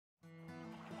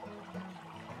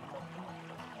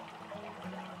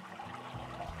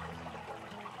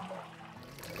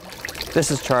This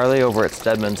is Charlie over at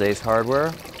Steadman's Ace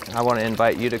Hardware. I want to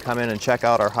invite you to come in and check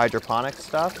out our hydroponics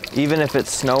stuff. Even if it's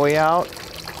snowy out,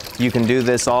 you can do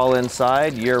this all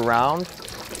inside year-round.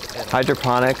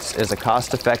 Hydroponics is a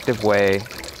cost-effective way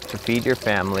to feed your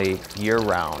family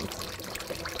year-round.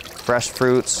 Fresh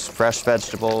fruits, fresh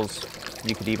vegetables,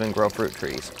 you could even grow fruit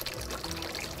trees.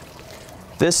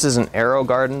 This is an Arrow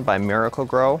Garden by Miracle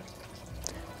Grow.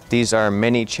 These are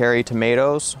mini cherry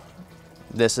tomatoes.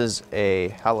 This is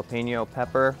a jalapeno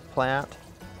pepper plant.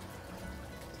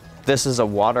 This is a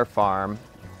water farm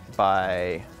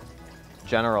by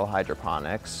General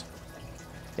Hydroponics.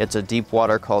 It's a deep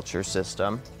water culture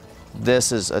system.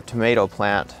 This is a tomato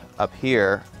plant up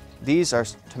here. These are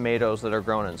tomatoes that are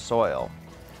grown in soil.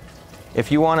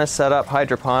 If you want to set up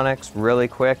hydroponics really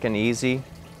quick and easy,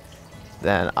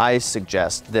 then I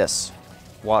suggest this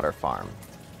water farm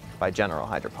by General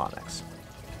Hydroponics.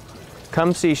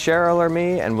 Come see Cheryl or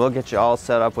me and we'll get you all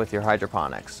set up with your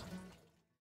hydroponics.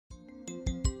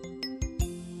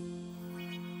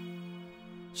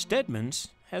 Steadman's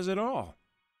has it all.